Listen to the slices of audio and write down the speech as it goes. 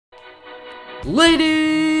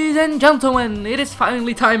Ladies and gentlemen, it is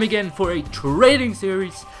finally time again for a trading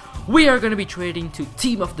series. We are gonna be trading to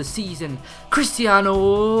team of the season,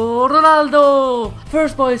 Cristiano Ronaldo.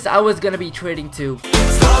 First, boys, I was gonna be trading to,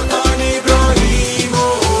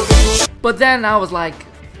 but then I was like,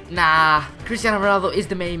 nah, Cristiano Ronaldo is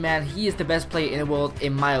the main man. He is the best player in the world,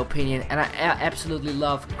 in my opinion, and I absolutely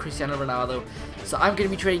love Cristiano Ronaldo. So I'm gonna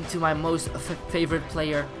be trading to my most favorite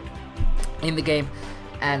player in the game,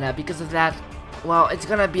 and because of that, well, it's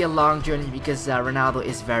gonna be a long journey because Ronaldo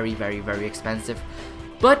is very expensive.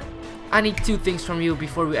 But I need two things from you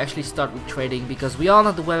before we actually start with trading, because we all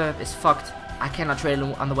know the web app is fucked. I cannot trade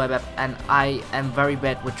on the web app, and I am very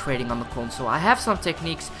bad with trading on the console. I have some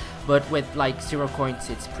techniques, but with like 0 coins,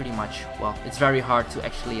 it's pretty much, well, it's very hard to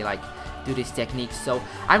actually like do these techniques. So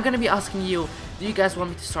I'm gonna be asking you, do you guys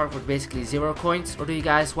want me to start with basically 0 coins, or do you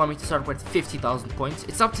guys want me to start with 50,000 coins?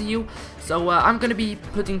 It's up to you. So I'm gonna be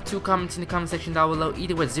putting 2 comments in the comment section down below,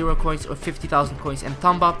 either with 0 coins or 50,000 coins, and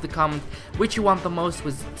thumb up the comment which you want the most,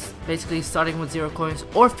 with basically starting with 0 coins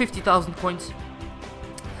or 50,000 coins.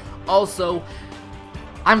 Also,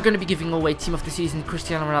 I'm gonna be giving away team of the season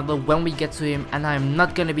Cristiano Ronaldo when we get to him, and I'm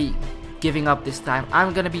not gonna be giving up this time.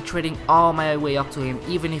 I'm gonna be trading all my way up to him,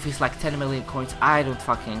 even if he's like 10 million coins. I don't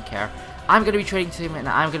fucking care. I'm gonna be trading to him, and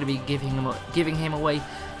I'm gonna be giving him away.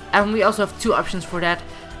 And we also have 2 options for that.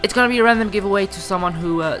 It's gonna be a random giveaway to someone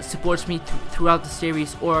who supports me throughout the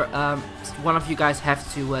series, or one of you guys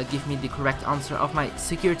have to give me the correct answer of my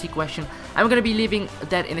security question. I'm gonna be leaving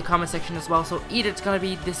that in the comment section as well. So either it's gonna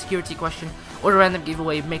be the security question or the random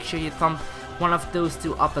giveaway. Make sure you thumb one of those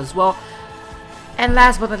 2 up as well. And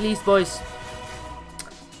last but not least, boys,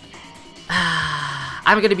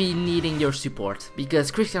 I'm gonna be needing your support,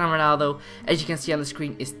 because Cristiano Ronaldo, as you can see on the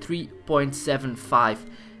screen, is 3.75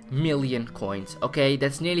 million coins. Okay,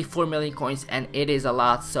 that's nearly 4 million coins, and it is a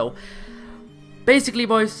lot. So basically,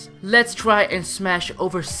 boys, let's try and smash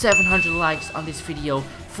over 700 likes on this video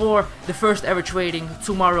for the first ever trading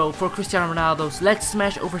tomorrow for Cristiano Ronaldo. So let's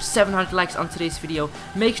smash over 700 likes on today's video.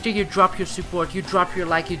 Make sure you drop your support, you drop your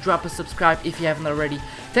like, you drop a subscribe if you haven't already.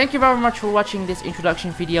 Thank you very much for watching this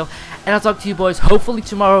introduction video, and I'll talk to you boys hopefully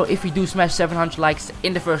tomorrow if we do smash 700 likes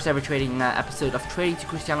in the first ever trading episode of Trading to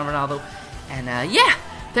Cristiano Ronaldo. And yeah,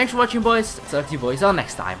 thanks for watching, boys. Talk to you boys all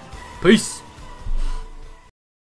next time. Peace.